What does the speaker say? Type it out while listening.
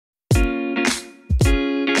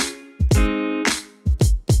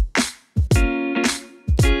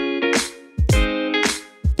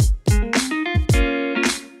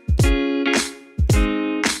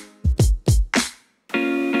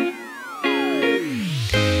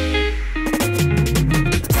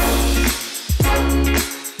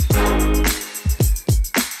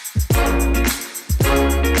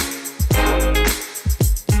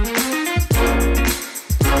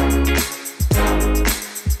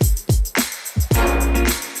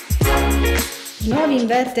nuovi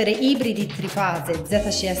inverter ibridi trifase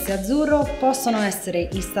ZCS Azzurro possono essere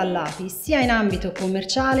installati sia in ambito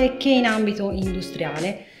commerciale che in ambito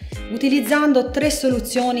industriale, utilizzando tre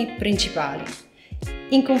soluzioni principali: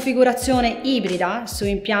 in configurazione ibrida su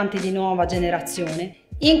impianti di nuova generazione,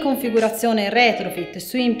 in configurazione retrofit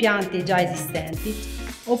su impianti già esistenti,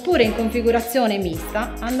 oppure in configurazione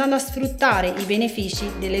mista, andando a sfruttare i benefici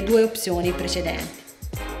delle due opzioni precedenti.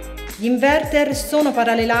 Gli inverter sono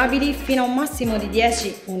parallelabili fino a un massimo di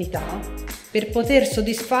 10 unità per poter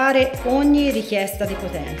soddisfare ogni richiesta di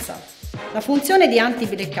potenza. La funzione di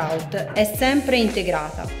anti-blackout è sempre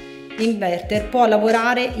integrata. L'inverter può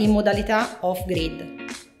lavorare in modalità off-grid.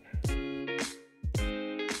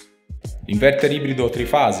 L'inverter ibrido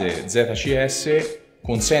trifase ZCS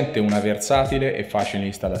consente una versatile e facile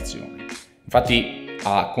installazione. Infatti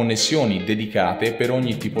ha connessioni dedicate per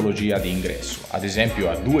ogni tipologia di ingresso, ad esempio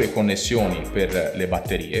ha 2 connessioni per le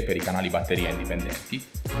batterie, per i canali batteria indipendenti,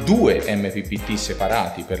 2 MPPT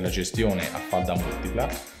separati per la gestione a falda multipla.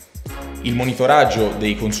 Il monitoraggio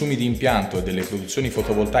dei consumi di impianto e delle produzioni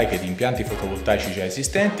fotovoltaiche di impianti fotovoltaici già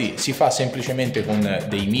esistenti si fa semplicemente con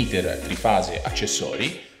dei meter trifase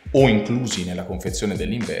accessori o inclusi nella confezione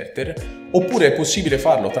dell'inverter, oppure è possibile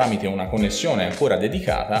farlo tramite una connessione ancora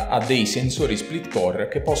dedicata a dei sensori split core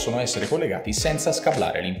che possono essere collegati senza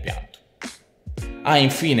scablare l'impianto. Ha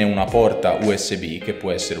infine una porta USB che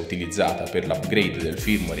può essere utilizzata per l'upgrade del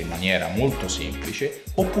firmware in maniera molto semplice,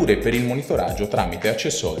 oppure per il monitoraggio tramite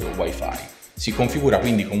accessorio Wi-Fi. Si configura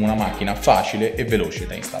quindi come una macchina facile e veloce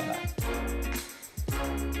da installare.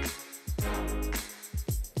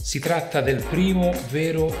 Si tratta del primo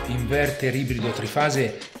vero inverter ibrido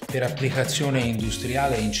trifase per applicazione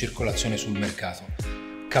industriale in circolazione sul mercato,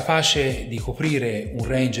 capace di coprire un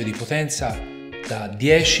range di potenza da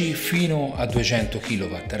 10 fino a 200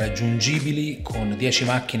 kW, raggiungibili con 10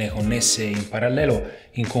 macchine connesse in parallelo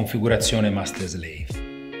in configurazione master-slave.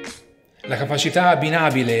 La capacità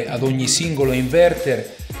abbinabile ad ogni singolo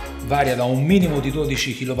inverter varia da un minimo di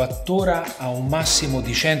 12 kWh a un massimo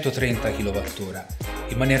di 130 kWh,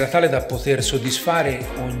 in maniera tale da poter soddisfare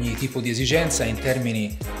ogni tipo di esigenza in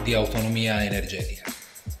termini di autonomia energetica.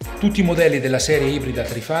 Tutti i modelli della serie ibrida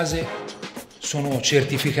trifase sono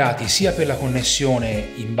certificati sia per la connessione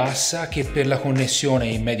in bassa che per la connessione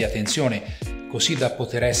in media tensione, così da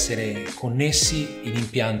poter essere connessi in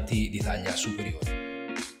impianti di taglia superiore.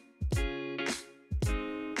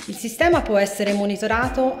 Il sistema può essere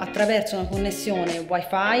monitorato attraverso una connessione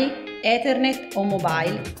Wi-Fi, Ethernet o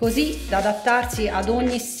mobile, così da adattarsi ad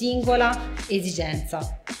ogni singola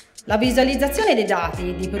esigenza. La visualizzazione dei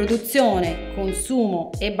dati di produzione, consumo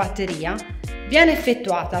e batteria viene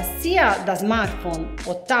effettuata sia da smartphone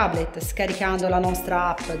o tablet scaricando la nostra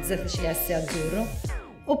app ZCS Azzurro,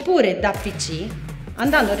 oppure da PC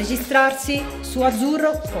andando a registrarsi su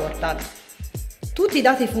Azzurro Portal. Tutti i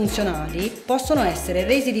dati funzionali possono essere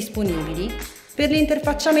resi disponibili per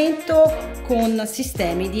l'interfacciamento con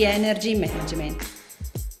sistemi di energy management.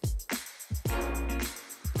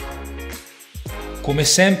 Come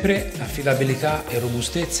sempre, affidabilità e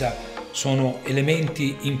robustezza sono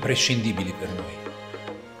elementi imprescindibili per noi.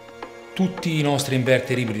 Tutti i nostri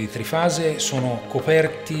inverter ibridi trifase sono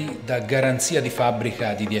coperti da garanzia di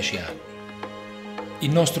fabbrica di 10 anni. Il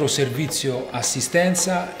nostro servizio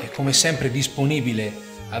assistenza è come sempre disponibile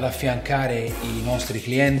ad affiancare i nostri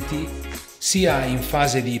clienti sia in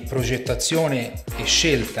fase di progettazione e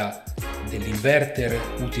scelta dell'inverter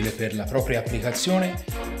utile per la propria applicazione,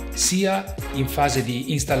 sia in fase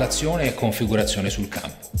di installazione e configurazione sul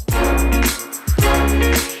campo.